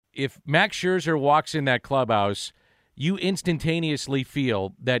if Max Scherzer walks in that clubhouse, you instantaneously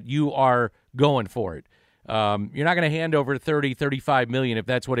feel that you are going for it. You're not going to hand over 30, 35 million if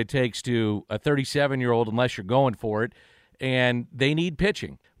that's what it takes to a 37-year-old unless you're going for it, and they need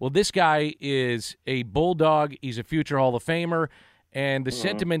pitching. Well, this guy is a bulldog. He's a future Hall of Famer, and the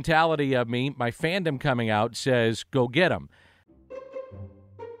sentimentality of me, my fandom coming out, says go get him.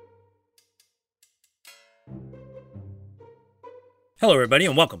 Hello, everybody,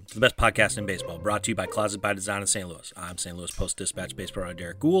 and welcome to the best podcast in baseball, brought to you by Closet by Design in St. Louis. I'm St. Louis Post-Dispatch baseball writer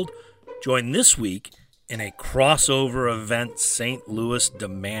Derek Gould, joined this week in a crossover event St. Louis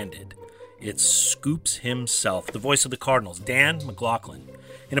demanded. It's Scoops himself, the voice of the Cardinals, Dan McLaughlin.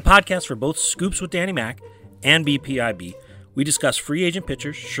 In a podcast for both Scoops with Danny Mac and BPIB, we discuss free agent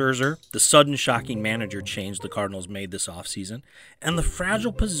pitchers, Scherzer, the sudden shocking manager change the Cardinals made this offseason, and the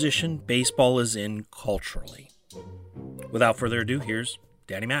fragile position baseball is in culturally. Without further ado, here's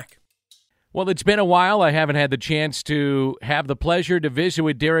Danny Mac. Well, it's been a while. I haven't had the chance to have the pleasure to visit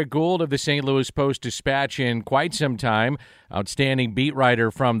with Derek Gould of the St. Louis Post-Dispatch in quite some time. Outstanding beat writer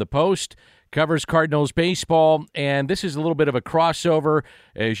from the Post, covers Cardinals baseball, and this is a little bit of a crossover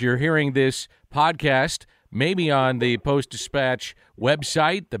as you're hearing this podcast, maybe on the Post-Dispatch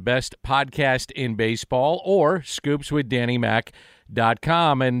website, the best podcast in baseball, or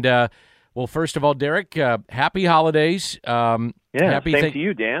scoopswithdannymac.com. And, well, first of all, Derek, happy holidays. Same to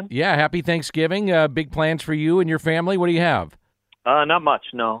you, Dan. Yeah, happy Thanksgiving. Big plans for you and your family. What do you have? Not much.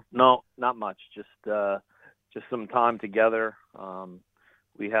 No, not much. Just some time together.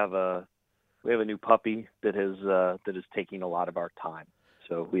 We have a new puppy that is taking a lot of our time.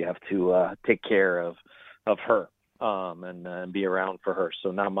 So we have to take care of her and be around for her.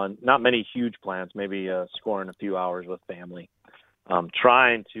 So not many huge plans. Maybe scoring a few hours with family.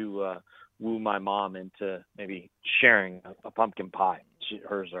 Trying to woo my mom into maybe sharing a pumpkin pie.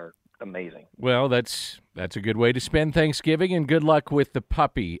 Hers are amazing. Well, that's a good way to spend Thanksgiving, and good luck with the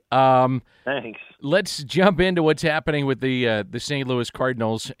puppy. Thanks. Let's jump into what's happening with the St. Louis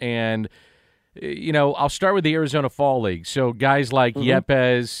Cardinals, and I'll start with the Arizona Fall League. So guys like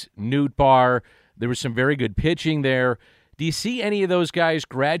Yepez, Nootbaar, there was some very good pitching there. Do you see any of those guys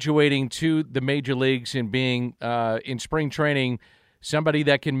graduating to the major leagues and being in spring training somebody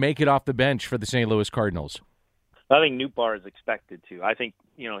that can make it off the bench for the St. Louis Cardinals? I think Nootbaar is expected to. I think,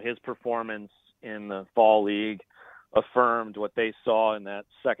 his performance in the Fall League affirmed what they saw in that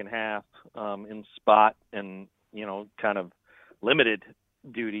second half in spot and, kind of limited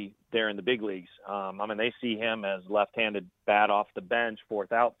duty there in the big leagues. They see him as left-handed bat off the bench,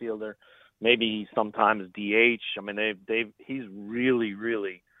 fourth outfielder, maybe sometimes DH. He's really,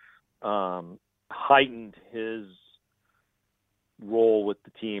 really heightened his role with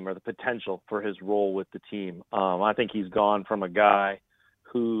the team, or the potential for his role with the team. I think he's gone from a guy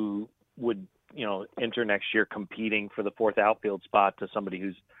who would, enter next year competing for the fourth outfield spot to somebody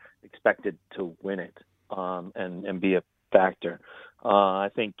who's expected to win it and be a factor. I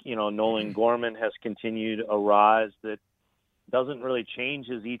think, Nolan Gorman has continued a rise that doesn't really change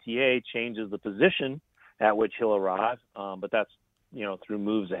his ETA, changes the position at which he'll arrive, but that's, through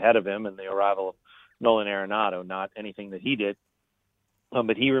moves ahead of him and the arrival of Nolan Arenado, not anything that he did.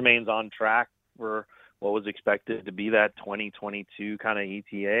 But he remains on track for what was expected to be that 2022 kind of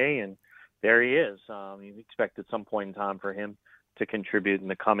ETA, and there he is. You expect at some point in time for him to contribute in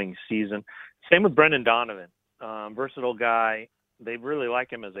the coming season. Same with Brendan Donovan, versatile guy. They really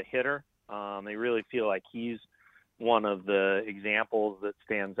like him as a hitter. They really feel like he's one of the examples that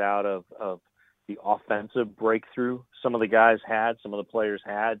stands out of the offensive breakthrough some of the guys had, some of the players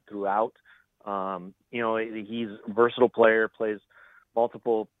had throughout. He's a versatile player, plays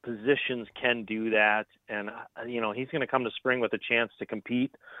multiple positions, can do that. And, he's going to come to spring with a chance to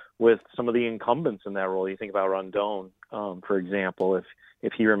compete with some of the incumbents in that role. You think about Rondon, for example,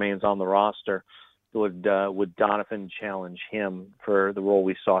 if he remains on the roster, would Donovan challenge him for the role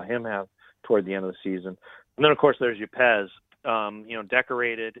we saw him have toward the end of the season? And then, of course, there's Yepez,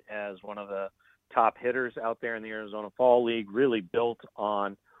 decorated as one of the top hitters out there in the Arizona Fall League, really built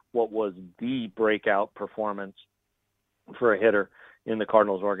on what was the breakout performance for a hitter in the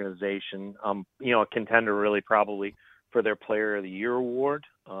Cardinals organization. A contender really probably for their Player of the Year award.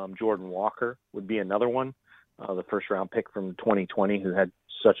 Jordan Walker would be another one, the first-round pick from 2020 who had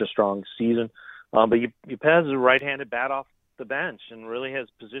such a strong season. But Yepez is a right-handed bat off the bench and really has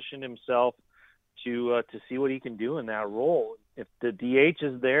positioned himself to see what he can do in that role. If the DH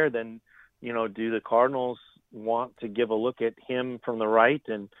is there, then, do the Cardinals want to give a look at him from the right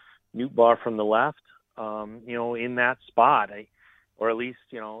and Nootbaar from the left, in that spot? Or at least,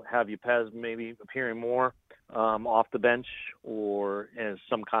 have Yepez maybe appearing more off the bench or as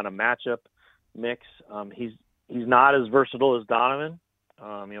some kind of matchup mix. He's not as versatile as Donovan.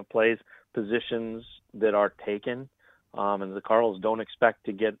 Plays positions that are taken, and the Cardinals don't expect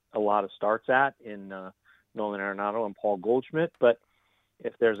to get a lot of starts at in Nolan Arenado and Paul Goldschmidt. But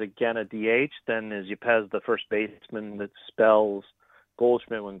if there's again a DH, then is Yepez the first baseman that spells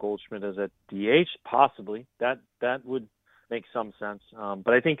Goldschmidt when Goldschmidt is at DH? Possibly. That would make some sense.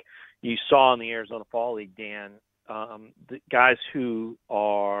 But I think you saw in the Arizona Fall League, Dan, the guys who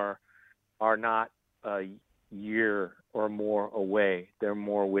are not a year or more away, they're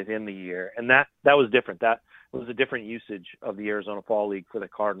more within the year, and that was different. That was a different usage of the Arizona Fall League for the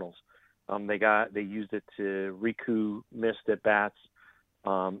Cardinals. They used it to recoup missed at bats,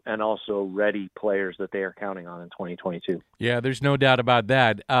 and also ready players that they are counting on in 2022. Yeah, there's no doubt about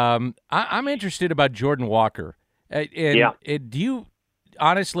that. I'm interested about Jordan Walker. Do you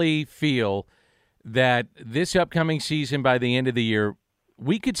honestly feel that this upcoming season, by the end of the year,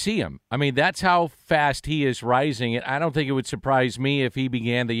 we could see him? I mean, that's how fast he is rising. And I don't think it would surprise me if he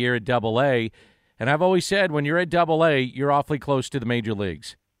began the year at Double-A. And I've always said, when you're at Double-A, you're awfully close to the major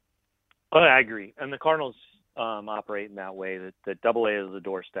leagues. Oh, I agree. And the Cardinals operate in that way, that Double-A is the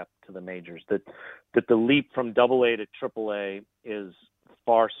doorstep to the majors, that the leap from Double-A to Triple-A is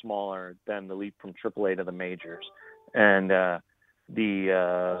far smaller than the leap from Triple-A to the majors. And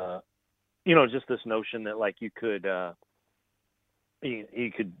just this notion that like you could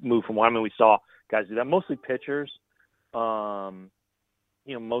move from one. I mean, we saw guys do that. Mostly pitchers.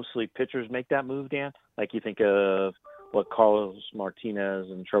 Mostly pitchers make that move, Dan. Like you think of what Carlos Martinez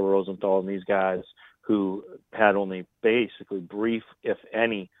and Trevor Rosenthal and these guys who had only basically brief, if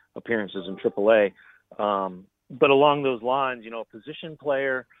any, appearances in AAA. But along those lines, position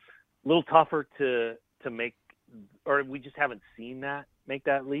player, a little tougher to make, or we just haven't seen that make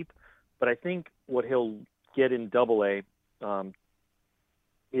that leap. But I think what he'll get in Double-A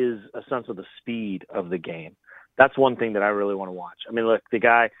is a sense of the speed of the game. That's one thing that I really want to watch. I mean, look, the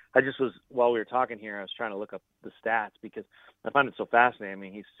guy, while we were talking here, I was trying to look up the stats because I find it so fascinating. I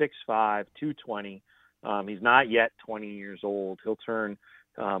mean, he's 6'5", 220. He's not yet 20 years old. He'll turn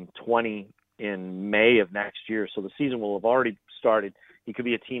 20 in May of next year, so the season will have already started. He could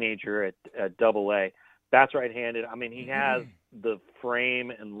be a teenager at Double-A. That's right-handed. I mean, he has the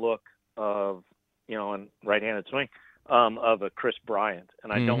frame and look of, and right-handed swing of a Chris Bryant,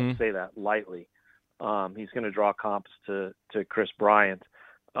 and I don't say that lightly. He's going to draw comps to Chris Bryant.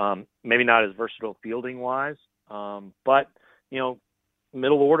 Maybe not as versatile fielding-wise, but,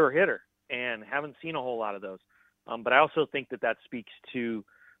 middle order hitter, and haven't seen a whole lot of those. But I also think that speaks to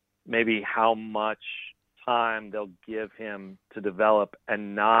maybe how much time they'll give him to develop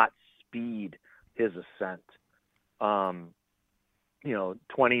and not speed his ascent.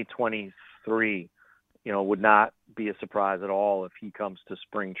 2023, would not be a surprise at all if he comes to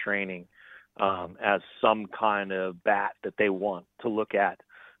spring training as some kind of bat that they want to look at.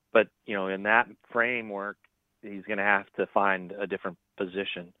 But, in that framework, he's going to have to find a different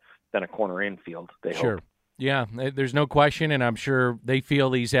position than a corner infield, they hope. Yeah, there's no question, and I'm sure they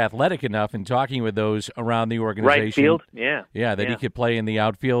feel he's athletic enough in talking with those around the organization. Right field, yeah. Yeah, that he could play in the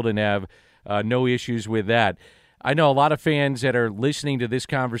outfield and have no issues with that. I know a lot of fans that are listening to this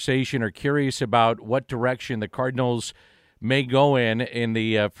conversation are curious about what direction the Cardinals may go in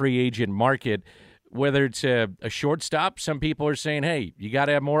the free agent market, whether it's a shortstop. Some people are saying, hey, you got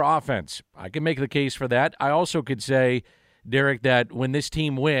to have more offense. I can make the case for that. I also could say, Derek, that when this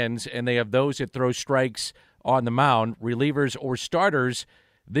team wins and they have those that throw strikes on the mound, relievers or starters,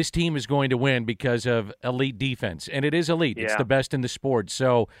 this team is going to win because of elite defense. And it is elite. Yeah. It's the best in the sport.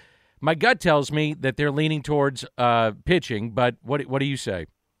 So my gut tells me that they're leaning towards pitching, but what do you say?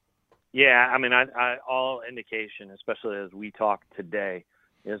 Yeah, I mean, I all indication, especially as we talk today,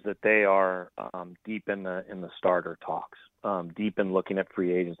 is that they are deep in the starter talks, deep in looking at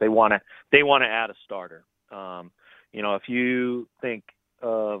free agents. They want to add a starter. If you think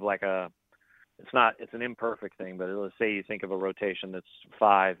of like it's an imperfect thing, but let's say you think of a rotation that's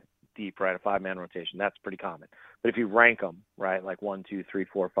 5 deep, right? A 5-man rotation. That's pretty common. But if you rank them, right, like 1, 2, 3,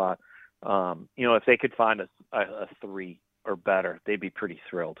 4, 5, if they could find a 3 or better, they'd be pretty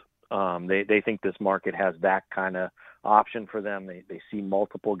thrilled. They think this market has that kind of option for them. They see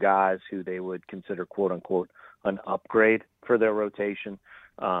multiple guys who they would consider, quote unquote, an upgrade for their rotation.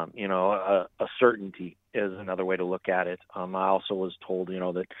 A certainty is another way to look at it. I also was told,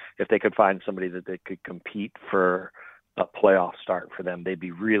 that if they could find somebody that they could compete for a playoff start for them, they'd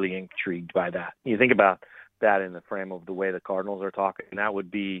be really intrigued by that. You think about that in the frame of the way the Cardinals are talking, and that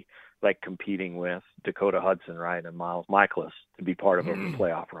would be like competing with Dakota Hudson, right, and Miles Michaelis to be part of a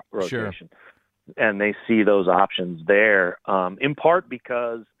playoff rotation. Sure. and they see those options there, in part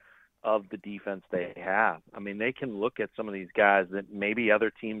because of the defense they have. I mean, they can look at some of these guys that maybe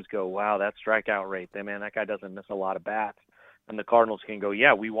other teams go, wow, that strikeout rate, that guy doesn't miss a lot of bats. And the Cardinals can go,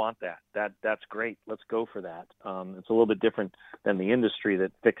 yeah, we want that. That's great. Let's go for that. It's a little bit different than the industry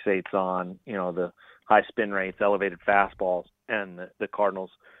that fixates on, the high spin rates, elevated fastballs, and the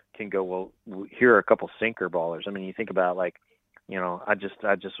Cardinals can go, well, here are a couple sinker ballers. I mean, you think about I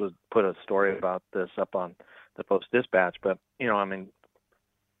just was put a story about this up on the Post-Dispatch, but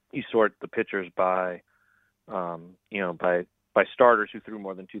you sort the pitchers by starters who threw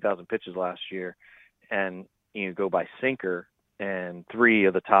more than 2,000 pitches last year, and you go by sinker, and 3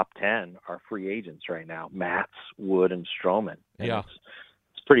 of the top 10 are free agents right now: Matz, Wood, and Stroman. And yeah,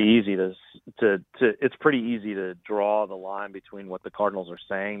 it's pretty easy it's pretty easy to draw the line between what the Cardinals are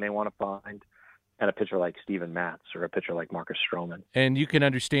saying they want to find and a pitcher like Steven Matz or a pitcher like Marcus Stroman. And you can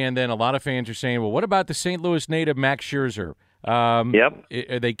understand then a lot of fans are saying, well, what about the St. Louis native Max Scherzer? Yep.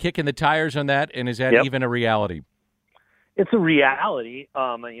 Are they kicking the tires on that, and is that even a reality? It's a reality.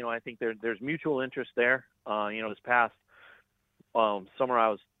 I think there's mutual interest there. This past summer I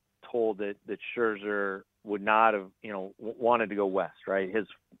was told that Scherzer would not have, wanted to go west, right?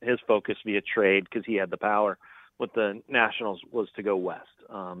 His focus via trade, because he had the power with the Nationals, was to go west.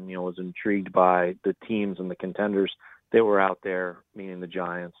 Was intrigued by the teams and the contenders that were out there, meaning the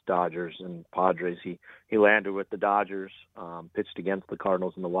Giants, Dodgers, and Padres. He landed with the Dodgers, pitched against the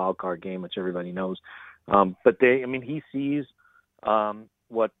Cardinals in the wild card game, which everybody knows. But he sees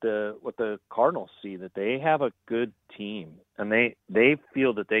what the Cardinals see, that they have a good team, and they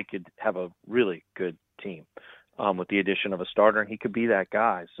feel that they could have a really good team with the addition of a starter, and he could be that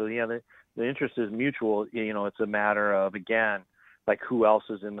guy. So yeah, the interest is mutual. It's a matter of, again, who else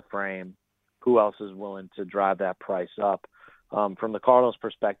is in the frame, who else is willing to drive that price up. From the Cardinals'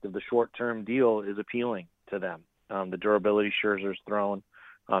 perspective, the short-term deal is appealing to them. The durability Scherzer's thrown,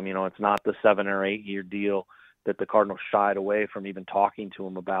 it's not the 7 or 8 year deal that the Cardinals shied away from even talking to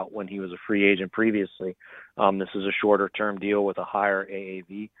him about when he was a free agent previously. This is a shorter-term deal with a higher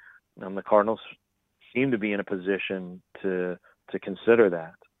AAV. The Cardinals seem to be in a position to consider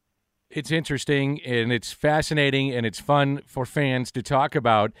that. It's interesting, and it's fascinating, and it's fun for fans to talk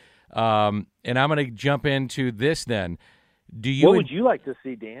about. And I'm going to jump into this then. What would you like to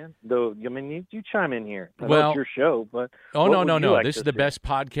see, Dan? Though, you chime in here. I know well, it's your show, but no. This is the best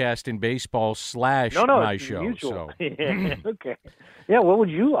podcast in baseball / my show. Mutual. So. Yeah, okay. Yeah. What would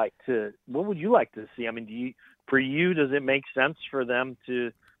you like to see? For you, does it make sense for them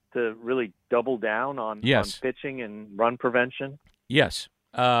to really double down on pitching and run prevention? Yes.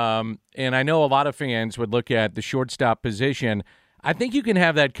 And I know a lot of fans would look at the shortstop position. I think you can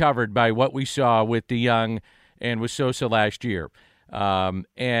have that covered by what we saw with DeYoung and with Sosa last year.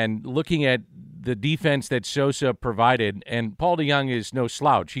 And looking at the defense that Sosa provided, and Paul DeYoung is no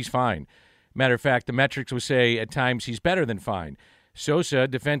slouch. He's fine. Matter of fact, the metrics would say at times he's better than fine. Sosa,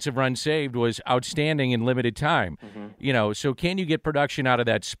 defensive run saved, was outstanding in limited time. Mm-hmm. So can you get production out of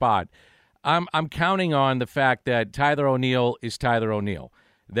that spot? I'm counting on the fact that Tyler O'Neill is Tyler O'Neill.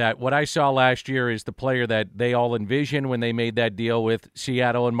 That what I saw last year is the player that they all envisioned when they made that deal with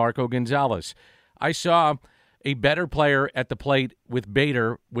Seattle and Marco Gonzalez. I saw a better player at the plate with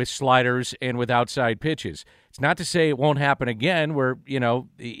Bader, with sliders, and with outside pitches. It's not to say it won't happen again where,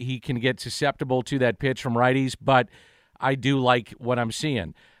 he can get susceptible to that pitch from righties, but I do like what I'm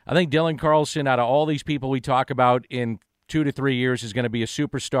seeing. I think Dylan Carlson, out of all these people we talk about, in 2 to 3 years is going to be a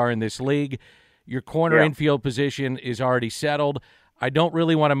superstar in this league. Your corner infield position is already settled. I don't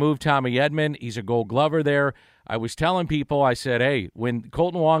really want to move Tommy Edman. He's a Gold Glover there. I was telling people, I said, hey, when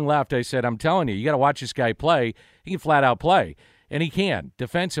Colton Wong left, I said, I'm telling you got to watch this guy play. He can flat out play, and he can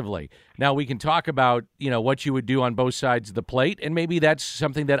defensively. Now, we can talk about, what you would do on both sides of the plate, and maybe that's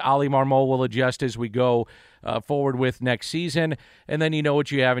something that Ali Marmol will adjust as we go forward with next season. And then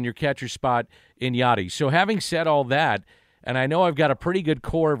what you have in your catcher spot in Yachty. So having said all that, and I know I've got a pretty good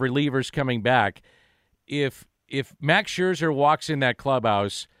core of relievers coming back, if Max Scherzer walks in that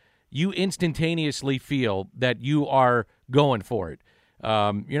clubhouse, you instantaneously feel that you are going for it.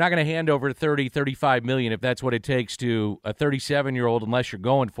 You're not going to hand over $30-35 million if that's what it takes to a 37-year-old unless you're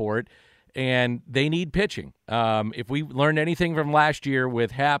going for it, and they need pitching. If we learned anything from last year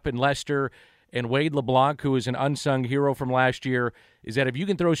with Happ and Lester and Wade LeBlanc, who is an unsung hero from last year, is that if you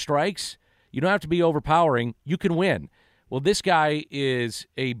can throw strikes, you don't have to be overpowering, you can win. Well, this guy is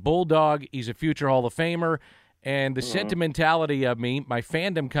a bulldog. He's a future Hall of Famer. And the sentimentality of me, my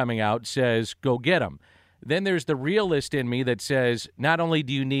fandom coming out, says, go get him. Then there's the realist in me that says, not only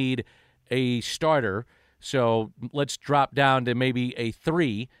do you need a starter, so let's drop down to maybe a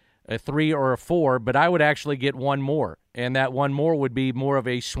 3, a 3 or a 4, but I would actually get one more, and that one more would be more of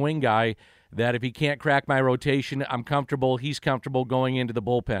a swing guy that if he can't crack my rotation, I'm comfortable, he's comfortable going into the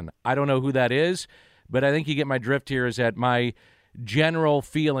bullpen. I don't know who that is, but I think you get my drift here is that my general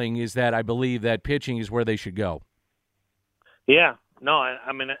feeling is that I believe that pitching is where they should go. Yeah. No,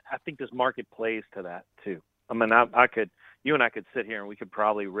 I mean, I think this market plays to that too. I mean, you and I could sit here and we could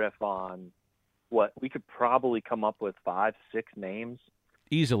probably riff on we could probably come up with 5, 6 names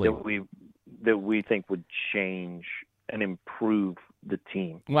easily that we think would change and improve the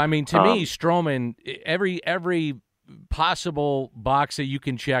team. Well, I mean, to me, Stroman, every possible box that you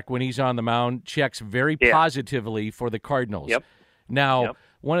can check when he's on the mound checks very positively for the Cardinals. Yep. Now,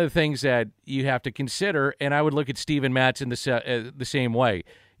 one of the things that you have to consider, and I would look at Steven Matz in the same way,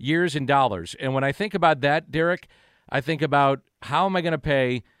 years and dollars. And when I think about that, Derek, I think about how am I going to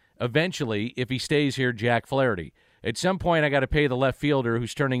pay eventually, if he stays here, Jack Flaherty. At some point, I got to pay the left fielder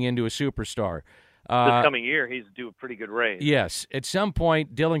who's turning into a superstar. This coming year, he's due a pretty good raise. Yes. At some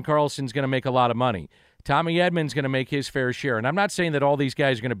point, Dylan Carlson's going to make a lot of money. Tommy Edman's going to make his fair share. And I'm not saying that all these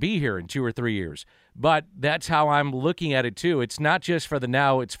guys are going to be here in 2 or 3 years, but that's how I'm looking at it too. It's not just for the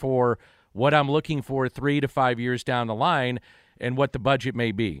now, it's for what I'm looking for 3 to 5 years down the line and what the budget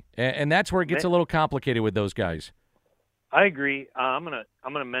may be. And that's where it gets a little complicated with those guys. I agree. I'm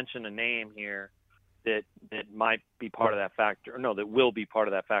gonna mention a name here that might be part of that factor. No, that will be part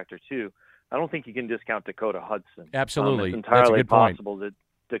of that factor too. I don't think you can discount Dakota Hudson. Absolutely. It's entirely That's a good possible that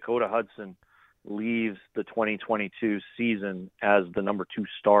Dakota Hudson leaves the 2022 season as the number 2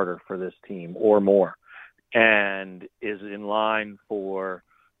 starter for this team or more, and is in line for,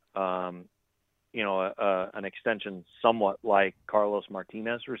 an extension somewhat like Carlos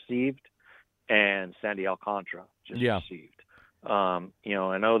Martinez received and Sandy Alcantara received. I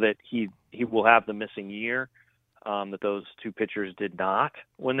know that he will have the missing year that those 2 pitchers did not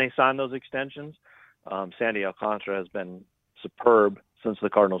when they signed those extensions. Sandy Alcantara has been superb since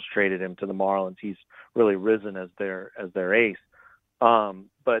the Cardinals traded him to the Marlins. He's really risen as their ace.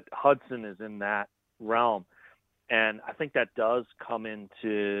 But Hudson is in that realm. And I think that does come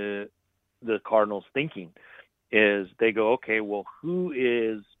into the Cardinals' thinking is they go, okay, well, who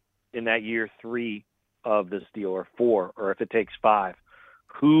is in that year 3 of this deal, or 4, or if it takes 5,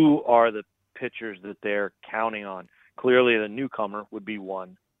 who are the pitchers that they're counting on? Clearly the newcomer would be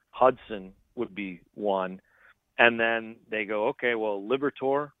one. Hudson would be one. And then they go, okay, well,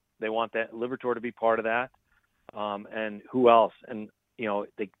 Liberatore, they want that Liberatore to be part of that. And who else? And,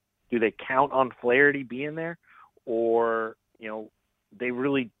 do they count on Flaherty being there? Or, they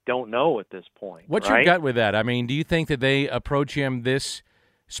really don't know at this point. What's your gut with that? I mean, do you think that they approach him this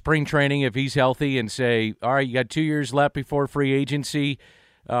spring training if he's healthy and say, all right, you got 2 years left before free agency?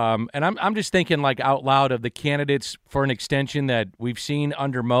 And I'm just thinking like out loud of the candidates for an extension that we've seen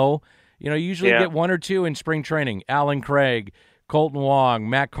under Mo. You usually get 1 or 2 in spring training. Alan Craig, Colton Wong,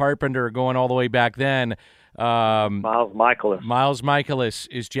 Matt Carpenter going all the way back then. Miles Michaelis.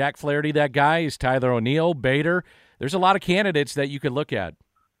 Is Jack Flaherty that guy? Is Tyler O'Neill, Bader? There's a lot of candidates that you could look at.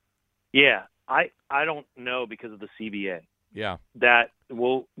 Yeah, I don't know because of the CBA. Yeah. That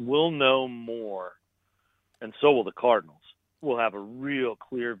we'll know more, and so will the Cardinals. We'll have a real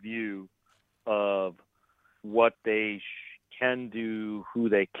clear view of what they can do, who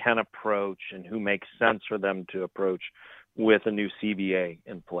they can approach, and who makes sense for them to approach with a new CBA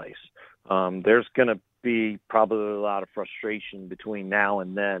in place. There's going to be probably a lot of frustration between now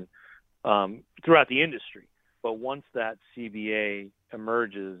and then throughout the industry. But once that CBA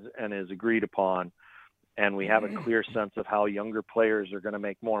emerges and is agreed upon, and we have a clear sense of how younger players are going to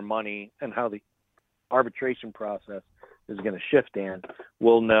make more money and how the arbitration process is going to shift, Dan,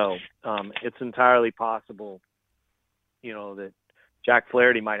 we'll know. It's entirely possible, that Jack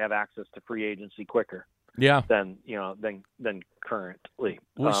Flaherty might have access to free agency quicker. Yeah. Than currently.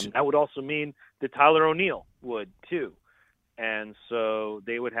 That would also mean that Tyler O'Neill would too. And so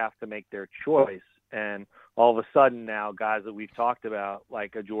they would have to make their choice. And all of a sudden now guys that we've talked about,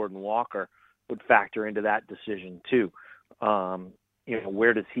 like a Jordan Walker, would factor into that decision too.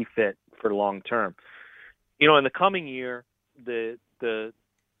 Where does he fit for long term? In the coming year, the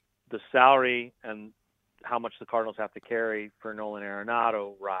salary and how much the Cardinals have to carry for Nolan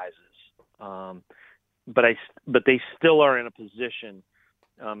Arenado rises. But they still are in a position,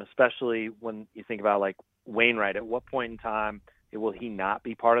 especially when you think about like Wainwright. At what point in time will he not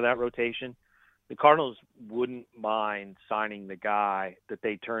be part of that rotation? The Cardinals wouldn't mind signing the guy that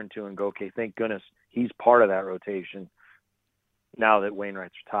they turn to and go, okay, thank goodness he's part of that rotation now that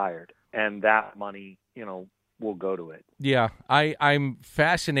Wainwright's retired, and that money, will go to it. Yeah, I'm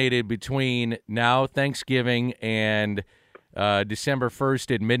fascinated between now Thanksgiving and December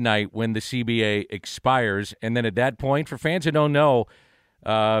 1st at midnight when the CBA expires. And then at that point, for fans that don't know,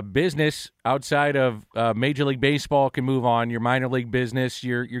 business outside of Major League Baseball can move on. Your minor league business,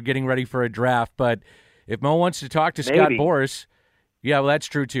 you're getting ready for a draft. But if Mo wants to talk to Scott Boras, yeah, well, that's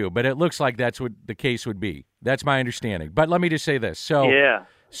true too. But it looks like that's what the case would be. That's my understanding. But let me just say this.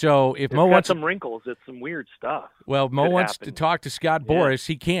 So if Mo wants some wrinkles, it's some weird stuff. Well, Mo wants to talk to Scott Boras,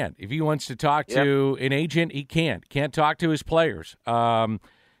 he can't. If he wants to talk to an agent, he can't. Can't talk to his players.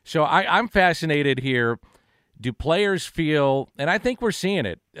 So I'm fascinated here. Do players feel, and I think we're seeing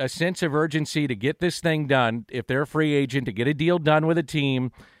it, a sense of urgency to get this thing done, if they're a free agent, to get a deal done with a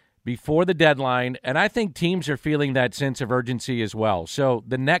team before the deadline? And I think teams are feeling that sense of urgency as well. So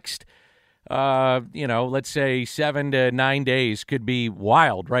the next, let's say 7 to 9 days could be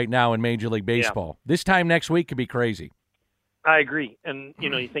wild right now in Major League Baseball. Yeah. This time next week could be crazy. I agree. And,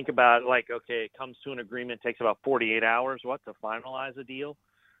 you think about it comes to an agreement, takes about 48 hours, to finalize a deal.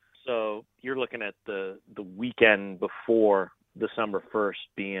 So you're looking at the weekend before December 1st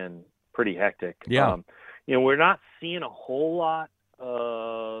being pretty hectic. Yeah. We're not seeing a whole lot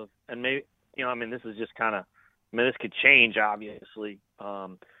of, and maybe, this is just kind of, this could change, obviously.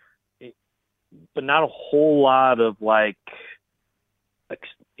 But not a whole lot of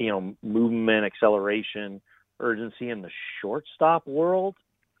movement, acceleration, urgency in the shortstop world.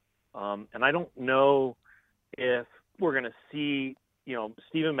 And I don't know if we're going to see,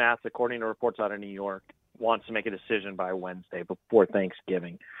 Steven Matz, according to reports out of New York, wants to make a decision by Wednesday before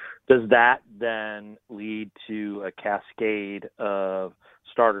Thanksgiving. Does that then lead to a cascade of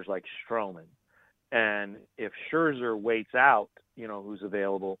starters like Stroman? And if Scherzer waits out, who's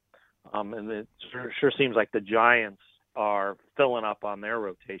available, and it sure seems like the Giants are filling up on their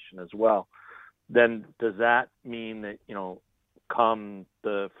rotation as well, then does that mean that, come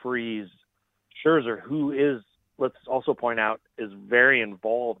the freeze, Scherzer, who is, let's also point out, is very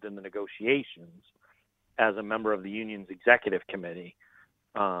involved in the negotiations as a member of the union's executive committee.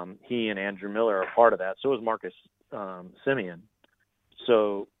 He and Andrew Miller are part of that. So is Marcus Semien.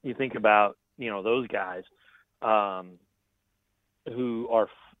 So you think about, those guys who are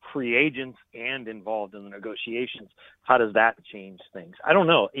free agents and involved in the negotiations. How does that change things? I don't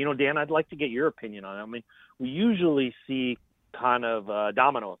know. Dan, I'd like to get your opinion on it. I mean, we usually see kind of a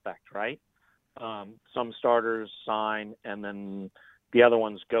domino effect, right? Some starters sign and then the other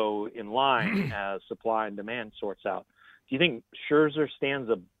ones go in line as supply and demand sorts out. Do you think Scherzer stands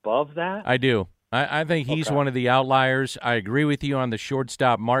above that? I do. I think he's one of the outliers. I agree with you on the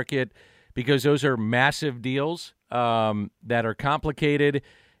shortstop market because those are massive deals that are complicated,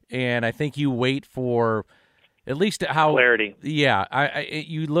 and I think you wait for at least how clarity. Yeah,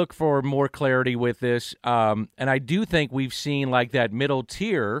 you look for more clarity with this, and I do think we've seen that middle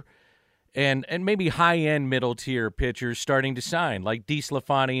tier and maybe high-end middle-tier pitchers starting to sign, like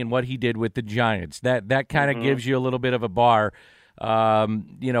DeSclafani and what he did with the Giants. That kind of gives you a little bit of a bar. What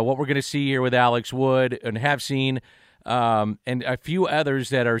we're going to see here with Alex Wood and have seen, and a few others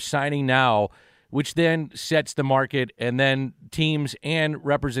that are signing now, which then sets the market, and then teams and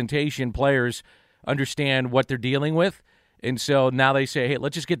representation players understand what they're dealing with. And so now they say, hey,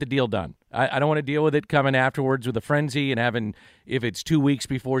 let's just get the deal done. I don't want to deal with it coming afterwards with a frenzy and having, if it's 2 weeks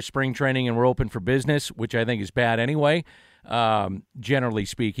before spring training and we're open for business, which I think is bad anyway, generally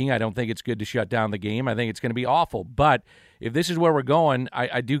speaking. I don't think it's good to shut down the game. I think it's going to be awful. But if this is where we're going,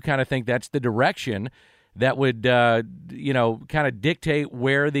 I do kind of think that's the direction that would, kind of dictate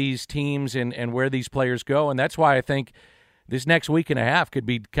where these teams and where these players go. And that's why I think this next week and a half could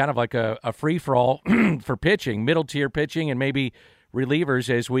be kind of like a free-for-all for pitching, middle-tier pitching, and maybe relievers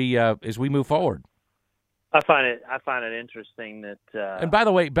as we move forward. I find it interesting that. And by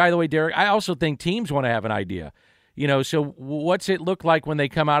the way, Derek, I also think teams want to have an idea. So what's it look like when they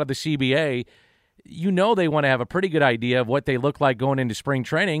come out of the CBA? They want to have a pretty good idea of what they look like going into spring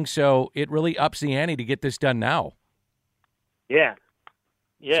training. So it really ups the ante to get this done now. Yeah,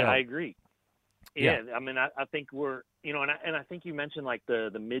 So, I agree. Yeah, I mean, I think we're, and I think you mentioned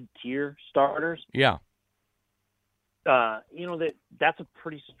the mid-tier starters. Yeah. That's a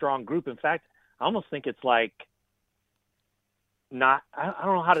pretty strong group. In fact, I almost think it's I don't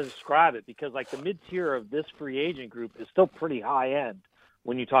know how to describe it because the mid-tier of this free agent group is still pretty high end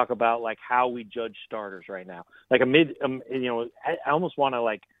when you talk about how we judge starters right now. I almost want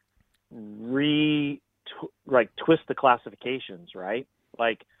to twist the classifications, right?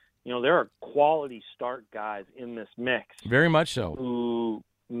 There are quality start guys in this mix. Very much so. Who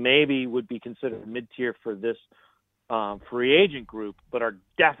maybe would be considered mid-tier for this free agent group, but are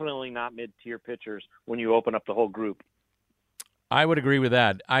definitely not mid-tier pitchers when you open up the whole group. I would agree with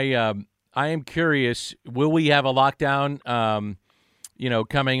that. I I am curious, will we have a lockdown,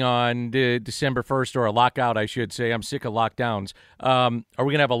 coming on December 1st, or a lockout, I should say. I'm sick of lockdowns. Are we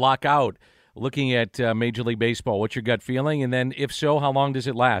going to have a lockout looking at Major League Baseball? What's your gut feeling? And then if so, how long does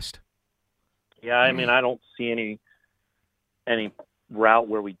it last? Yeah, I mean, I don't see any route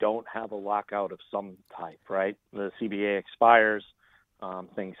where we don't have a lockout of some type, right? The CBA expires,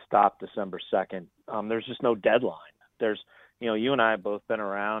 things stop December 2nd. There's just no deadline. You and I have both been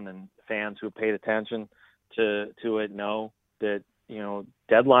around, and fans who have paid attention to it know that,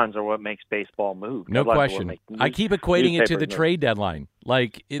 deadlines are what makes baseball move. No question. I keep equating it to the trade deadline.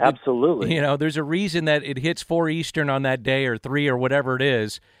 Absolutely. There's a reason that it hits 4 Eastern on that day, or 3, or whatever it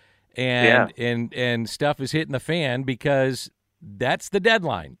is, and stuff is hitting the fan, because that's the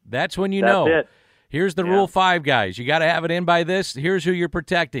deadline. That's when That's it. Here's the Rule 5, guys. You got to have it in by this. Here's who you're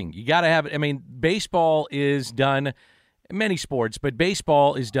protecting. You got to have it. I mean, baseball is done, many sports, but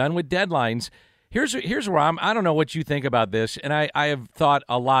baseball is done with deadlines. Here's where I don't know what you think about this, and I have thought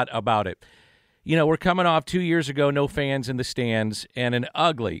a lot about it. We're coming off 2 years ago, no fans in the stands, and an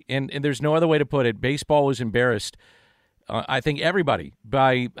ugly, and there's no other way to put it, baseball was embarrassed, I think everybody,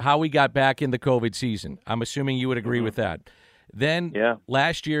 by how we got back in the COVID season. I'm assuming you would agree with that. Then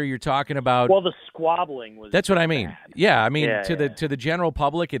last year, you're talking about. Well, the squabbling was. That's what I mean. Bad. Yeah, I mean to the general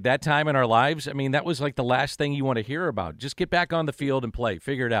public at that time in our lives. I mean, that was like the last thing you want to hear about. Just get back on the field and play.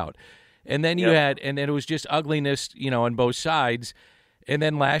 Figure it out. And then and then it was just ugliness, on both sides. And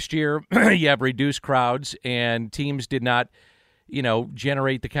then last year, you have reduced crowds, and teams did not,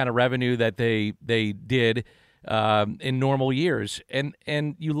 generate the kind of revenue that they did in normal years.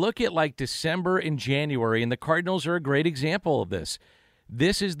 And you look at like December and January, and the Cardinals are a great example of this.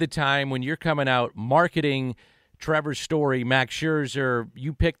 This is the time when you're coming out marketing Trevor Story, Max Scherzer,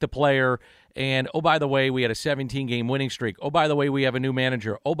 you pick the player, and, oh, by the way, we had a 17-game winning streak. Oh, by the way, we have a new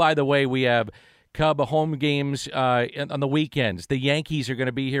manager. Oh, by the way, we have Cub home games on the weekends. The Yankees are going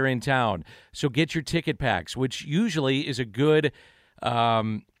to be here in town. So get your ticket packs, which usually is a good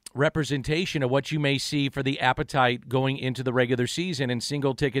representation of what you may see for the appetite going into the regular season, and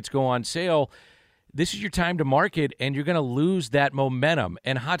single tickets go on sale. This is your time to market, and you're going to lose that momentum.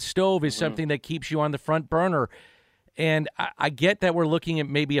 And Hot Stove is something that keeps you on the front burner. And I get that we're looking at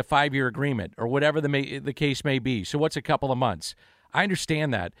maybe a 5-year agreement or whatever the case may be. So what's a couple of months? I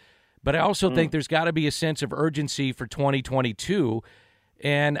understand that. But I also think there's got to be a sense of urgency for 2022.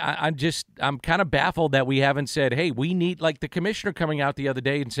 And I'm kind of baffled that we haven't said, hey, we need, like the commissioner coming out the other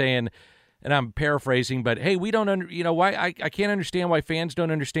day and saying, and I'm paraphrasing, but hey, we don't, why I can't understand why fans don't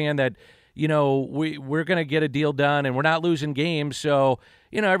understand that, we're going to get a deal done and we're not losing games. So,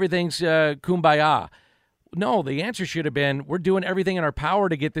 everything's kumbaya. No, the answer should have been, we're doing everything in our power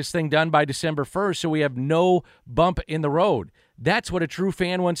to get this thing done by December 1st so we have no bump in the road. That's what a true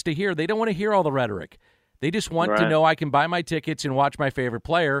fan wants to hear. They don't want to hear all the rhetoric. They just want to know I can buy my tickets and watch my favorite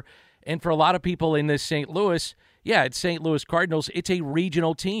player. And for a lot of people in this St. Louis, it's St. Louis Cardinals. It's a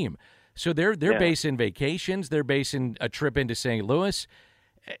regional team. So they're basing vacations. They're basing a trip into St. Louis.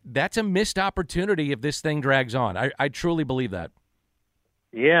 That's a missed opportunity if this thing drags on. I truly believe that.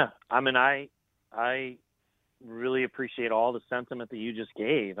 Yeah. I mean, I really appreciate all the sentiment that you just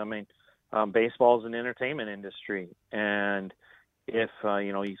gave. I mean, baseball is an entertainment industry, and if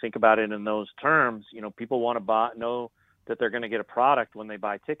you think about it in those terms, people want to know that they're going to get a product when they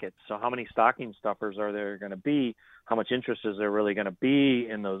buy tickets. So how many stocking stuffers are there going to be? How much interest is there really going to be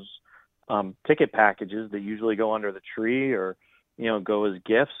in those ticket packages that usually go under the tree or go as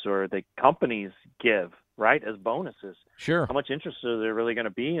gifts, or the companies give, right, as bonuses? Sure. How much interest is there really going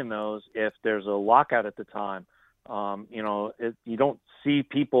to be in those if there's a lockout at the time? You don't see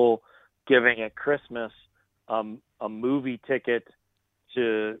people giving at Christmas a movie ticket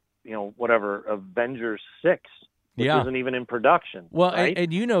to, Avengers 6, which isn't even in production. Well, right?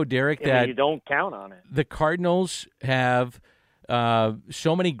 and Derek, that you don't count on it. The Cardinals have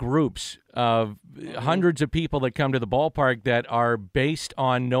so many groups of hundreds of people that come to the ballpark that are based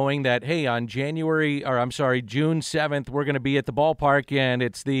on knowing that, hey, on June 7th, we're going to be at the ballpark, and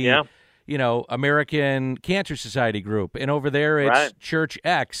it's the American Cancer Society group, and over there it's Church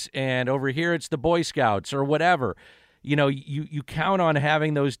X, and over here it's the Boy Scouts or whatever. You count on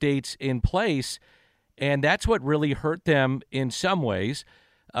having those dates in place, and that's what really hurt them in some ways.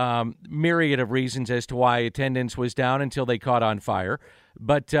 Myriad of reasons as to why attendance was down until they caught on fire.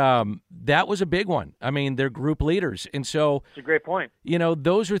 But that was a big one. I mean, they're group leaders. And so it's a great point.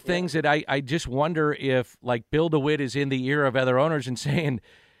 Those are things that I just wonder if, like, Bill DeWitt is in the ear of other owners and saying,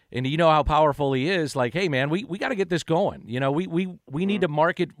 and how powerful he is, like, hey, man, we got to get this going. We need to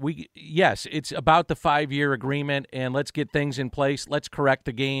market. Yes, it's about the 5-year agreement, and let's get things in place. Let's correct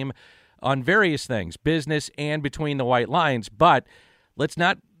the game. on various things, business and between the white lines. But let's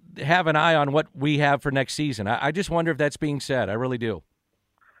not have an eye on what we have for next season. I just wonder if that's being said. I really do.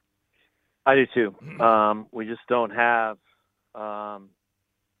 I do too. We just don't have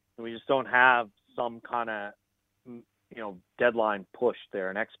some kind of deadline push there.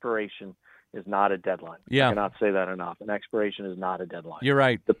 An expiration is not a deadline. Yeah. I cannot say that enough. An expiration is not a deadline. You're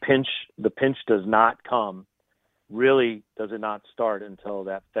right. The pinch does not come. Really, does it not start until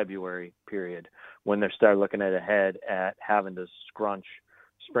that February period when they start looking ahead at having to scrunch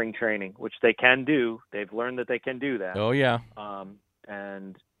spring training, which they can do. They've learned that they can do that. Oh yeah.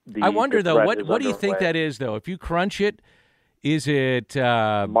 And I wonder though, what do you think underway. that is though? If you crunch it, is it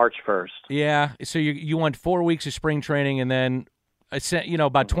March 1st? Yeah. So you want 4 weeks of spring training and then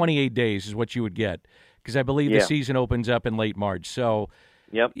about 28 days is what you would get, because I believe the season opens up in late March. So.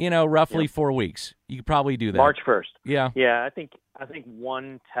 Yep. Roughly 4 weeks. You could probably do that. March 1st. Yeah. Yeah, I think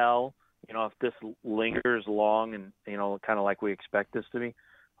one tell, if this lingers long and, kind of like we expect this to be,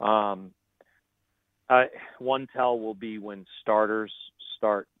 one tell will be when starters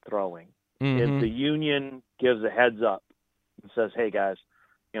start throwing. Mm-hmm. If the union gives a heads up and says, hey, guys,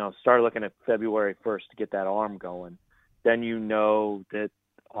 start looking at February 1st to get that arm going, then that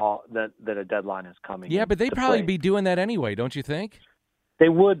that a deadline is coming. Yeah, but they'd probably be doing that anyway, don't you think? They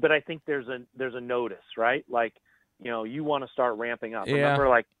would, but I think there's a notice, right? Like, you want to start ramping up. Yeah,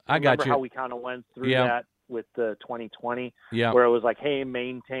 Remember how we kind of went through that with the 2020, where it was like, hey,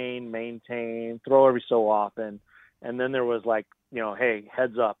 maintain, throw every so often. And then there was like, hey,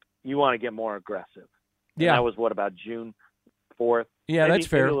 heads up, you want to get more aggressive. And that was about June 4th? Yeah, that's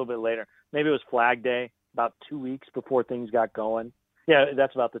fair. Maybe a little bit later. Maybe it was Flag Day, about 2 weeks before things got going. Yeah,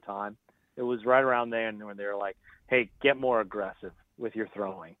 that's about the time. It was right around there, and when they were like, hey, get more aggressive with your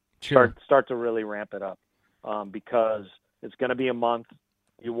throwing. Sure. Start to really ramp it up, because it's going to be a month.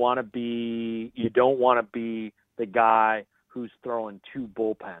 You don't want to be the guy who's throwing 2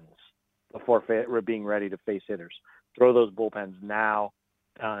 bullpens before being ready to face hitters. Throw those bullpens now.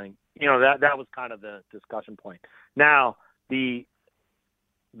 That was kind of the discussion point. Now the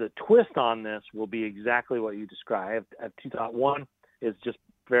twist on this will be exactly what you described. I have two thoughts. One is just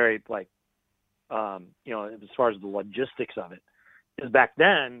very as far as the logistics of it. Is back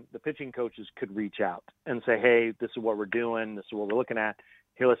then, the pitching coaches could reach out and say, hey, this is what we're doing. This is what we're looking at.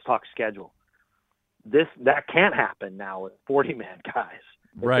 Here, let's talk schedule. That can't happen now with 40-man guys.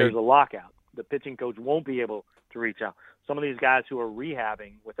 If there's a lockout, the pitching coach won't be able to reach out. Some of these guys who are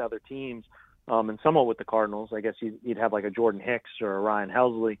rehabbing with other teams, and somewhat with the Cardinals, I guess you'd have like a Jordan Hicks or a Ryan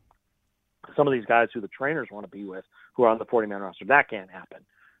Helsley. Some of these guys who the trainers want to be with who are on the 40-man roster, that can't happen.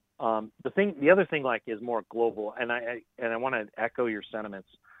 The other thing is more global, and I want to echo your sentiments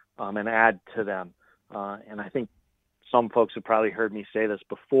and add to them. And I think some folks have probably heard me say this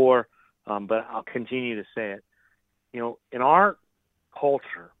before, but I'll continue to say it. In our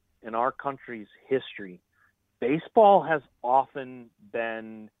culture, in our country's history, baseball has often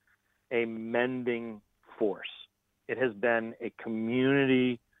been a mending force. It has been a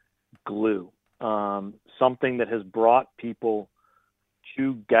community glue, something that has brought people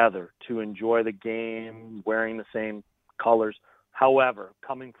together to enjoy the game, wearing the same colors. However,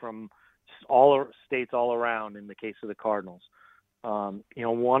 coming from all states all around, in the case of the Cardinals,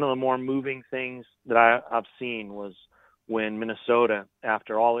 one of the more moving things that I've seen was when Minnesota,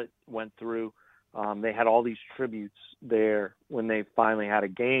 after all it went through, they had all these tributes there when they finally had a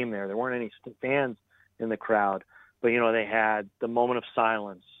game there. There weren't any fans in the crowd, but they had the moment of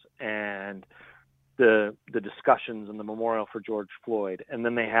silence and the discussions and the memorial for George Floyd. And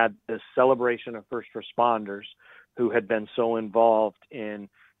then they had this celebration of first responders who had been so involved in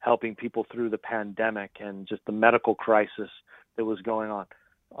helping people through the pandemic and just the medical crisis that was going on.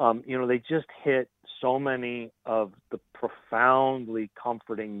 They just hit so many of the profoundly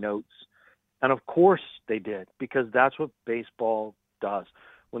comforting notes. And of course they did, because that's what baseball does.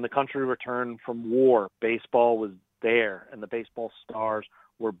 When the country returned from war, baseball was there and the baseball stars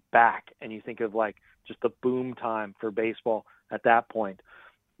were back. And you think of just the boom time for baseball at that point,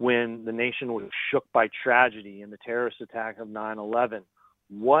 when the nation was shook by tragedy and the terrorist attack of 9/11.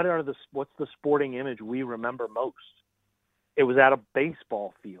 What's the sporting image we remember most? It was at a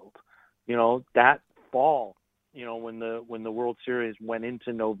baseball field, that fall, when the World Series went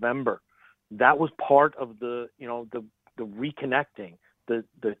into November. That was part of the reconnecting,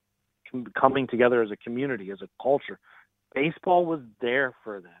 the coming together as a community, as a culture. Baseball was there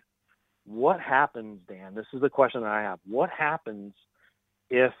for that. What happens, Dan? This is the question that I have. What happens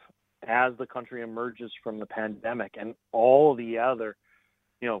if, as the country emerges from the pandemic and all the other,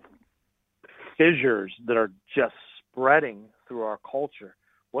 fissures that are just spreading through our culture,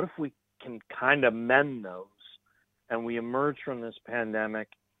 what if we can kind of mend those, and we emerge from this pandemic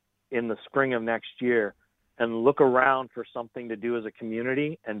in the spring of next year and look around for something to do as a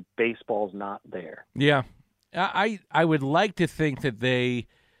community, and baseball's not there. Yeah. I would like to think that they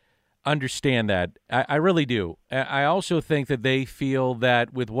understand that. I really do. I also think that they feel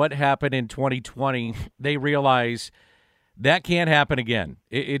that with what happened in 2020, they realize that can't happen again.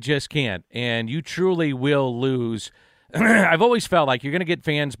 It just can't. And you truly will lose. I've always felt like you're going to get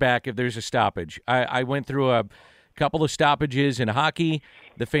fans back if there's a stoppage. I went through a couple of stoppages in hockey.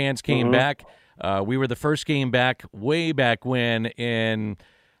 The fans came back. We were the first game back way back when in,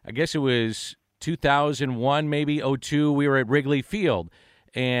 I guess it was 2001, maybe 02. We were at Wrigley Field.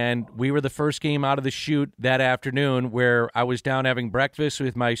 And we were the first game out of the chute that afternoon where I was down having breakfast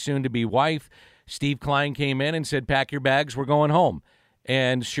with my soon-to-be wife. Steve Klein came in and said, pack your bags, we're going home.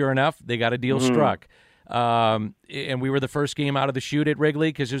 And sure enough, they got a deal struck. And we were the first game out of the chute at Wrigley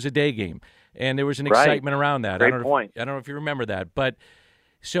because it was a day game. And there was an excitement around that. Great point. I don't know if you remember that. But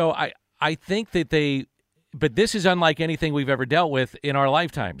so I think that but this is unlike anything we've ever dealt with in our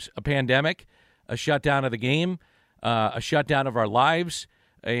lifetimes. A pandemic, a shutdown of the game, a shutdown of our lives,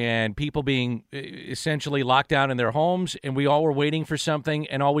 and people being essentially locked down in their homes, and we all were waiting for something,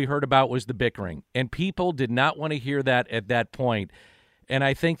 and all we heard about was the bickering. And people did not want to hear that at that point. And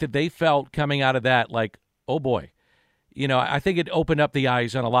I think that they felt coming out of that like, oh, boy. I think it opened up the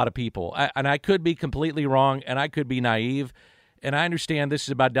eyes on a lot of people. And I could be completely wrong, and I could be naive, and I understand this is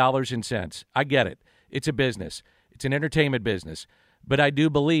about dollars and cents. I get it. It's a business. It's an entertainment business. But I do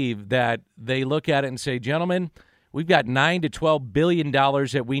believe that they look at it and say, gentlemen, we've got $9 to $12 billion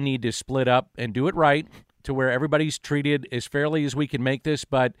that we need to split up and do it right to where everybody's treated as fairly as we can make this,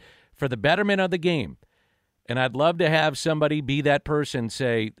 but for the betterment of the game. And I'd love to have somebody be that person,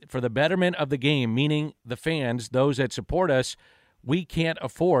 say, for the betterment of the game, meaning the fans, those that support us, we can't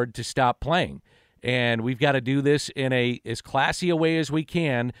afford to stop playing. And we've got to do this in as classy a way as we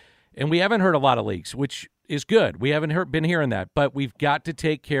can. And we haven't heard a lot of leaks, which is good. We haven't been hearing that, but we've got to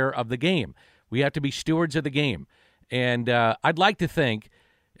take care of the game. We have to be stewards of the game. And I'd like to think,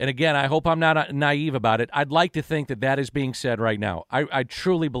 and again, I hope I'm not naive about it, I'd like to think that is being said right now. I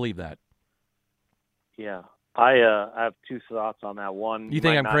truly believe that. Yeah. I have two thoughts on that. One, you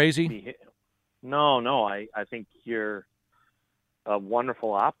think I'm crazy? No. I think you're a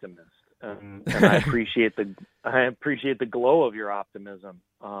wonderful optimist, and I appreciate the glow of your optimism.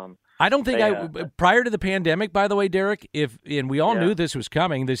 I don't think prior to the pandemic, by the way, Derek, and we all knew this was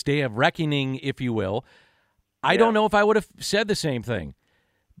coming, this day of reckoning, if you will. I don't know if I would have said the same thing.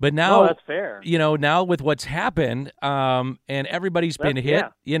 But now, that's fair. Now with what's happened, and everybody's been hit,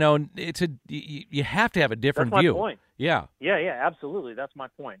 you have to have a different view. That's my point. Yeah. Yeah, absolutely. That's my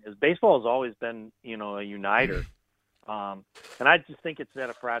point. Is baseball has always been, a uniter. And I just think it's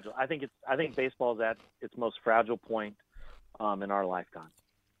at a fragile. I think baseball is at its most fragile point in our lifetime.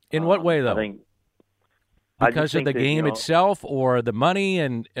 In what way, though? Because of the game itself, or the money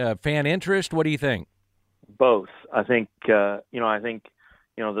and fan interest? What do you think? Both. I think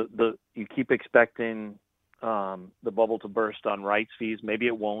you keep expecting the bubble to burst on rights fees. Maybe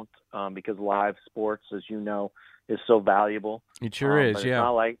it won't because live sports, as you know, is so valuable. It sure is. But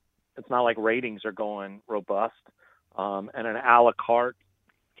yeah. It's not like ratings are going robust, and an a la carte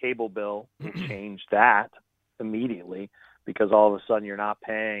cable bill will change that immediately because all of a sudden you're not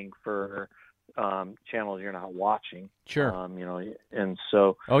paying for channels you're not watching. Sure. And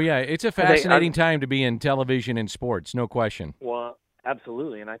so. Oh yeah, it's a fascinating time to be in television and sports, no question. Well,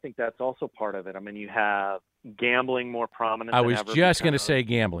 absolutely, and I think that's also part of it. I mean, you have gambling more prominent. I was just going to say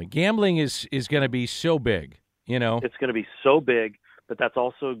gambling. Gambling is going to be so big. It's going to be so big, but that's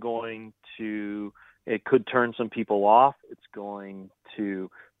also going to. It could turn some people off. It's going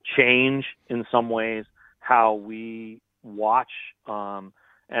to change in some ways how we watch.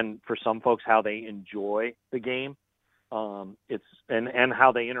 And for some folks, how they enjoy the game, and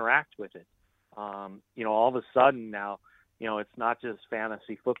how they interact with it. All of a sudden now, it's not just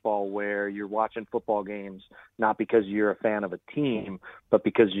fantasy football where you're watching football games not because you're a fan of a team, but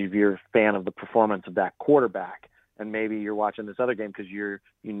because you're a fan of the performance of that quarterback. And maybe you're watching this other game because you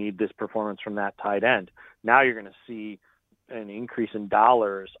need this performance from that tight end. Now you're going to see an increase in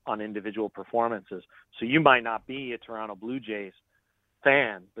dollars on individual performances. So you might not be a Toronto Blue Jays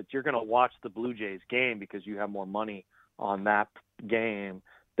fan, but you're going to watch the Blue Jays game because you have more money on that game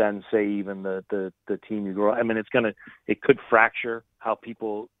than, say, even the team you grow up. I mean, it could fracture how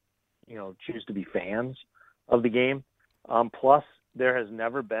people, choose to be fans of the game. Plus, there has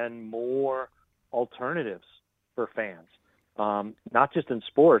never been more alternatives for fans, not just in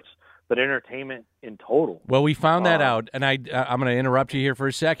sports, but entertainment in total. Well, we found that out, and I'm going to interrupt you here for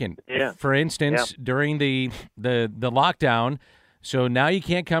a second. Yeah. For instance, during the lockdown, so now you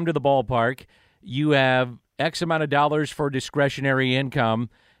can't come to the ballpark. You have X amount of dollars for discretionary income,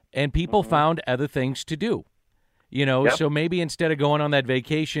 and people found other things to do. So maybe instead of going on that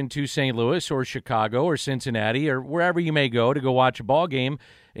vacation to St. Louis or Chicago or Cincinnati or wherever you may go to go watch a ball game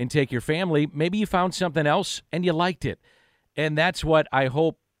and take your family, maybe you found something else and you liked it. And that's what I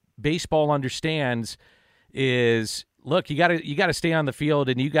hope baseball understands is, look, you got to stay on the field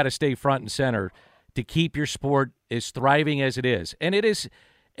and you got to stay front and center to keep your sport as thriving as it is. And it is,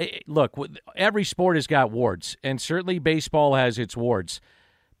 look, every sport has got warts, and certainly baseball has its warts.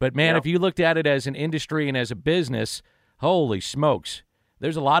 But, man, if you looked at it as an industry and as a business, holy smokes,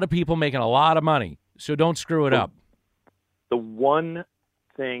 there's a lot of people making a lot of money, so don't screw it up. The one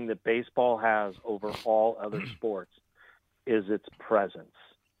thing that baseball has over all other sports is its presence.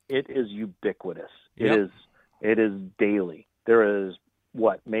 It is ubiquitous. Yep. It is daily. There is,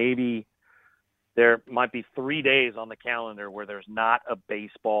 maybe there might be 3 days on the calendar where there's not a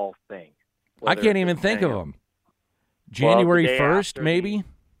baseball thing. I can't even think of them. January 1st, maybe?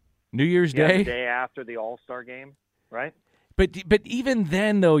 New Year's Day? The day after the All-Star game, right? But even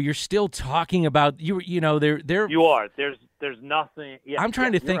then, though, you're still talking about there. You are. There's nothing. Yeah, I'm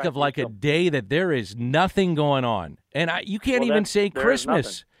trying to think of like a day that there is nothing going on, and you can't even say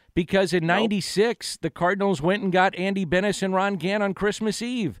Christmas because in '96 the Cardinals went and got Andy Benes and Ron Gant on Christmas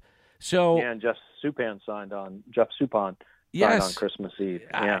Eve. So and Jeff Suppan signed on Christmas Eve.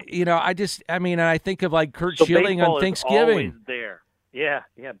 Yeah. I think of like Kurt Schilling on Thanksgiving. Always there. Yeah,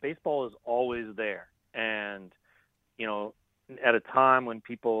 baseball is always there. And, at a time when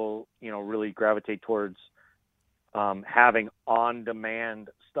people, really gravitate towards having on-demand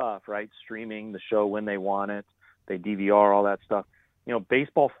stuff, right? Streaming the show when they want it, they DVR, all that stuff.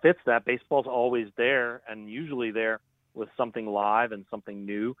 Baseball fits that. Baseball's always there and usually there with something live and something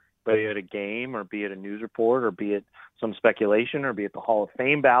new, be it a game or be it a news report or be it some speculation or be it the Hall of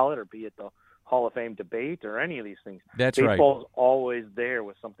Fame ballot or be it the Hall of Fame debate or any of these things. That's right. Baseball's always there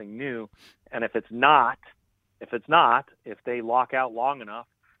with something new. And if they lock out long enough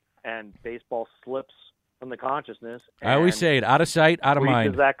and baseball slips from the consciousness. I always say it, out of sight, out of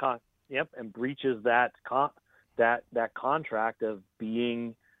mind. And breaches that contract of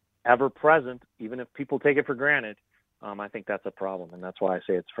being ever present, even if people take it for granted. I think that's a problem, and that's why I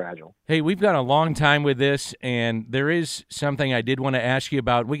say it's fragile. Hey, we've got a long time with this, and there is something I did want to ask you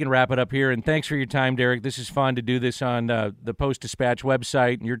about. We can wrap it up here, and thanks for your time, Derek. This is fun to do this on the Post-Dispatch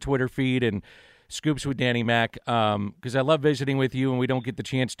website and your Twitter feed and Scoops with Danny Mac, because I love visiting with you, and we don't get the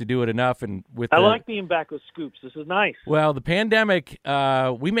chance to do it enough. And I like being back with Scoops. This is nice. Well, the pandemic,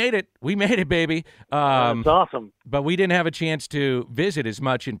 we made it. We made it, baby. That's awesome. But we didn't have a chance to visit as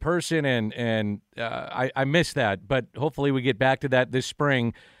much in person, and I miss that. But hopefully we get back to that this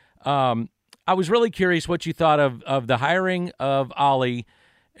spring. I was really curious what you thought of the hiring of Ollie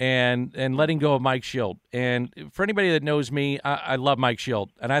and letting go of Mike Shildt. And for anybody that knows me, I love Mike Shildt,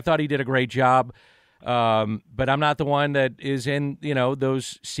 and I thought he did a great job. But I'm not the one that is in,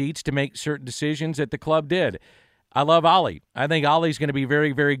 those seats to make certain decisions that the club did. I love Ollie. I think Ollie's going to be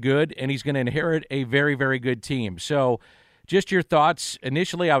very, very good, and he's going to inherit a very, very good team. So just your thoughts.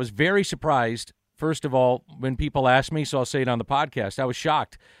 Initially, I was very surprised, first of all, when people asked me, so I'll say it on the podcast. I was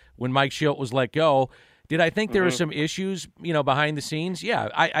shocked when Mike Shildt was let go. Did I think there were some issues, behind the scenes? Yeah,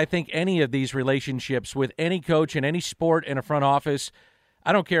 I think any of these relationships with any coach in any sport in a front office,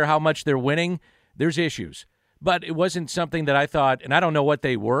 I don't care how much they're winning, there's issues. But it wasn't something that I thought, and I don't know what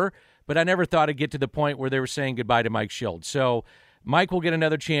they were, but I never thought it'd get to the point where they were saying goodbye to Mike Shildt. So Mike will get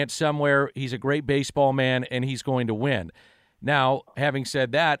another chance somewhere. He's a great baseball man, and he's going to win. Now, having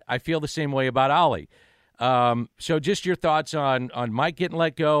said that, I feel the same way about Ollie. So just your thoughts on Mike getting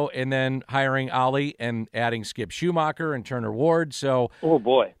let go and then hiring Ollie and adding Skip Schumacher and Turner Ward. So, oh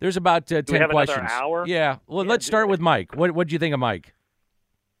boy, there's about 10 Do we have questions. Another hour? Yeah. Well, let's start with Mike. What did you think of Mike?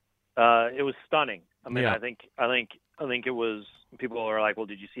 It was stunning. I mean, Yeah. I think it was. People are like, well,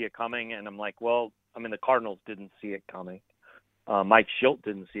 did you see it coming? And I'm like, well, the Cardinals didn't see it coming. Mike Shildt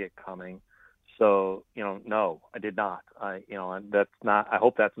didn't see it coming. So, no, I did not. And that's not. I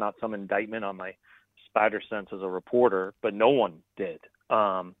hope that's not some indictment on my spider sense as a reporter, but no one did.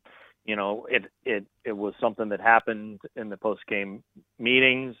 It was something that happened in the post-game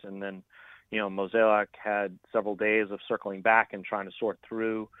meetings, and then, Mozeliak had several days of circling back and trying to sort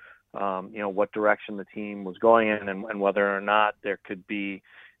through, what direction the team was going in and whether or not there could be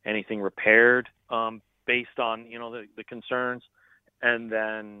anything repaired based on, the concerns, and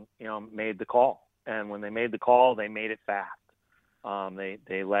then, made the call. And when they made the call, they made it fast.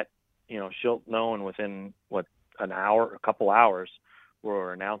 They let Schilt knowing within a couple hours,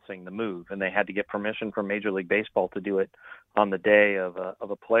 were announcing the move, and they had to get permission from Major League Baseball to do it on the day of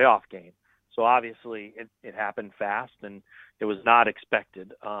a playoff game. So obviously it happened fast, and it was not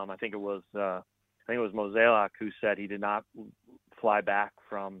expected. I think it was Mozeliak who said he did not fly back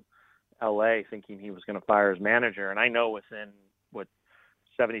from L.A. thinking he was going to fire his manager. And I know within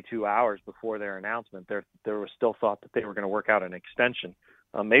 72 hours before their announcement, there was still thought that they were going to work out an extension.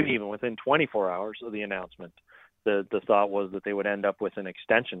 Maybe even within 24 hours of the announcement, the thought was that they would end up with an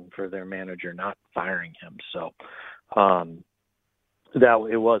extension for their manager, not firing him. So that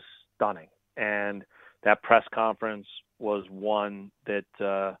it was stunning. And that press conference was one that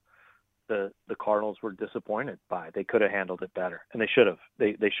the Cardinals were disappointed by. They could have handled it better, and they should have.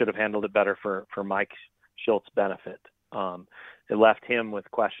 They should have handled it better for Mike Schilt's benefit. It left him with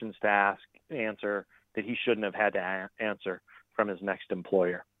questions to answer that he shouldn't have had to answer from his next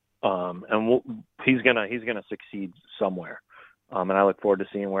employer. And he's gonna succeed somewhere. And I look forward to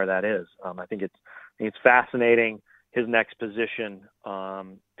seeing where that is. I think it's fascinating, his next position,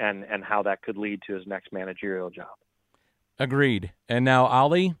 and how that could lead to his next managerial job. Agreed. And now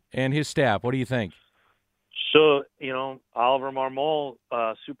Ollie and his staff, what do you think? So, Oliver Marmol,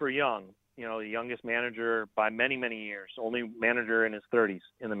 super young, the youngest manager by many, many years, only manager in his 30s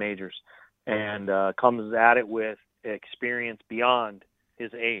in the majors, and comes at it with experience beyond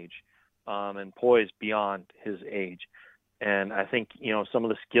his age, and poise beyond his age. And I think, some of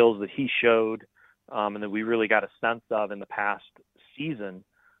the skills that he showed, and that we really got a sense of in the past season,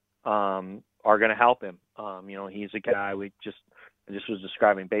 are going to help him. He's a guy I just was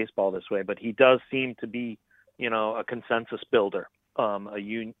describing baseball this way, but he does seem to be, a consensus builder, a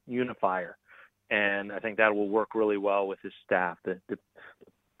unifier. And I think that will work really well with his staff.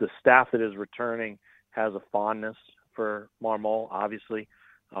 The staff that is returning has a fondness for Marmol, obviously.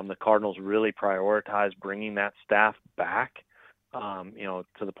 The Cardinals really prioritize bringing that staff back, to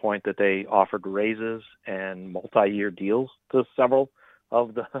the point that they offered raises and multi-year deals to several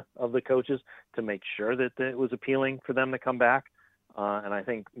of the coaches to make sure that it was appealing for them to come back. And I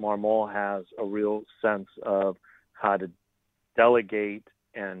think Marmol has a real sense of how to delegate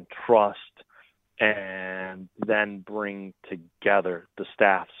and trust and then bring together the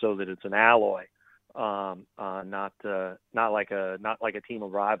staff so that it's an alloy, not like a team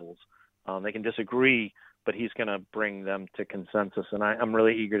of rivals. They can disagree, but he's going to bring them to consensus, and I'm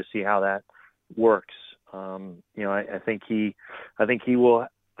really eager to see how that works. I think he will.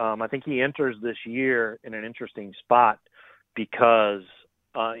 I think he enters this year in an interesting spot because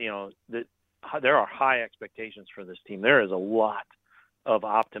there are high expectations for this team. There is a lot of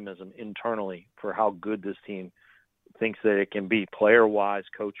optimism internally for how good this team thinks that it can be, player-wise,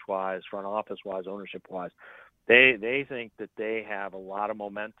 coach-wise, front office-wise, ownership-wise. They think that they have a lot of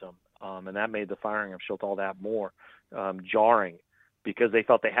momentum, and that made the firing of Schilt all that more jarring, because they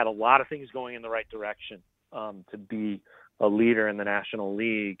felt they had a lot of things going in the right direction to be a leader in the National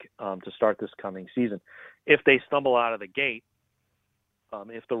League to start this coming season. If they stumble out of the gate,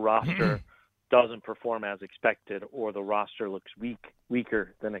 if the roster doesn't perform as expected, or the roster looks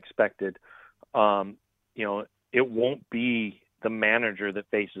weaker than expected, it won't be the manager that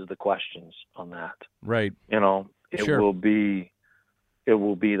faces the questions on that. Right. It Sure. will be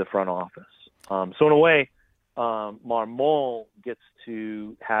the front office. So in a way, Marmol gets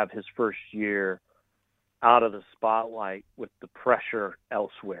to have his first year out of the spotlight with the pressure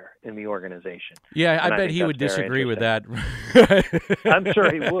elsewhere in the organization. Yeah, I And bet think he would that's very disagree with that. I'm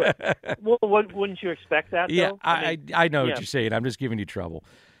sure he would. Well, wouldn't you expect that, Yeah, though? I know yeah. what you're saying. I'm just giving you trouble.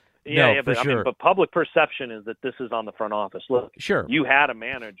 Yeah, for but sure. but public perception is that this is on the front office. Look, Sure. you had a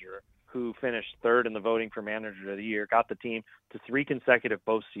manager who finished third in the voting for manager of the year, got the team to 3 consecutive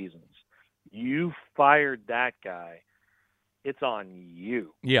postseasons. You fired that guy. It's on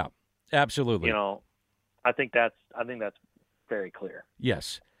you. Yeah, absolutely. I think that's very clear.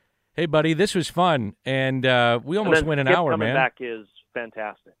 Yes. Hey, buddy, this was fun, and we almost And then went an Skip hour, coming man. back is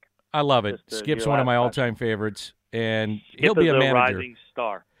fantastic. I love it. Just, Skip's your one of my last all-time favorites, and Skip he'll be is a manager. rising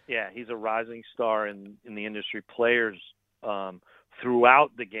star. Yeah, he's a rising star in the industry. Players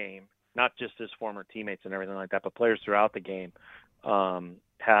throughout the game, not just his former teammates and everything like that, but players throughout the game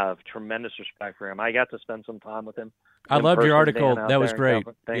have tremendous respect for him. I got to spend some time with him. I in person, your article. out That was there in great.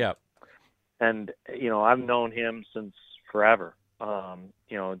 Calvert. Thanks. Yeah. And, I've known him since forever.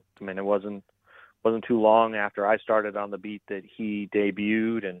 It wasn't too long after I started on the beat that he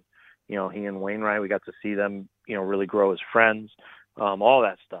debuted, and, he and Wainwright, we got to see them, really grow as friends, all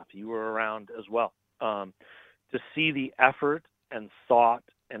that stuff. You were around as well. To see the effort and thought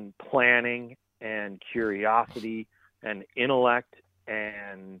and planning and curiosity and intellect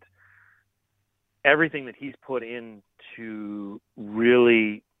and everything that he's put into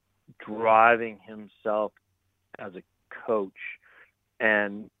really driving himself as a coach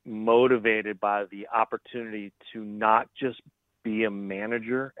and motivated by the opportunity to not just be a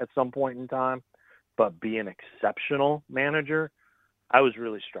manager at some point in time, but be an exceptional manager, I was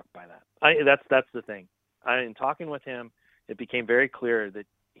really struck by that. That's the thing. In talking with him, it became very clear that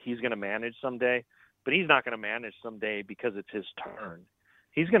he's going to manage someday, but he's not going to manage someday because it's his turn.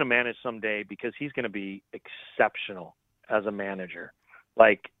 He's going to manage someday because he's going to be exceptional as a manager,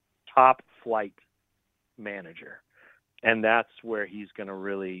 like top flight manager. And that's where he's going to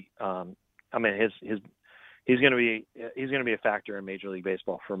really, he's going to be a factor in Major League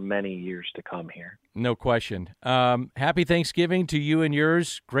Baseball for many years to come here. No question. Happy Thanksgiving to you and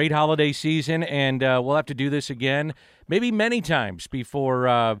yours. Great holiday season, and we'll have to do this again, maybe many times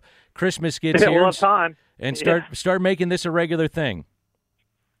before Christmas gets here. We'll have time. And start making this a regular thing.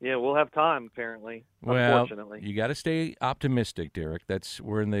 Yeah, we'll have time, apparently, well, unfortunately. You got to stay optimistic, Derek.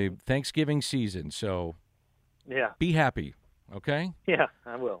 We're in the Thanksgiving season, so be happy, okay? Yeah,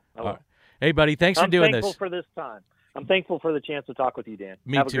 I will. Hey, buddy, thanks for doing this. I'm thankful for this time. I'm thankful for the chance to talk with you, Dan.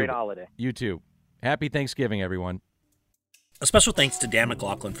 Me Have too. a great holiday. You too. Happy Thanksgiving, everyone. A special thanks to Dan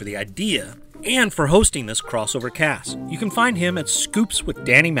McLaughlin for the idea and for hosting this crossover cast. You can find him at Scoops with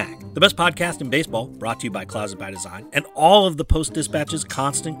Danny Mac, the best podcast in baseball, brought to you by Closet by Design, and all of the Post-Dispatch's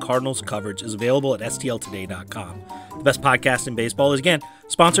constant Cardinals coverage is available at stltoday.com. The best podcast in baseball is, again,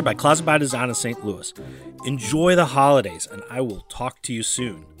 sponsored by Closet by Design in St. Louis. Enjoy the holidays, and I will talk to you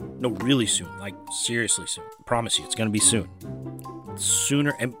soon. No, really soon. Like, seriously soon. I promise you, it's going to be soon.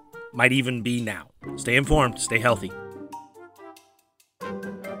 Sooner, and might even be now. Stay informed. Stay healthy.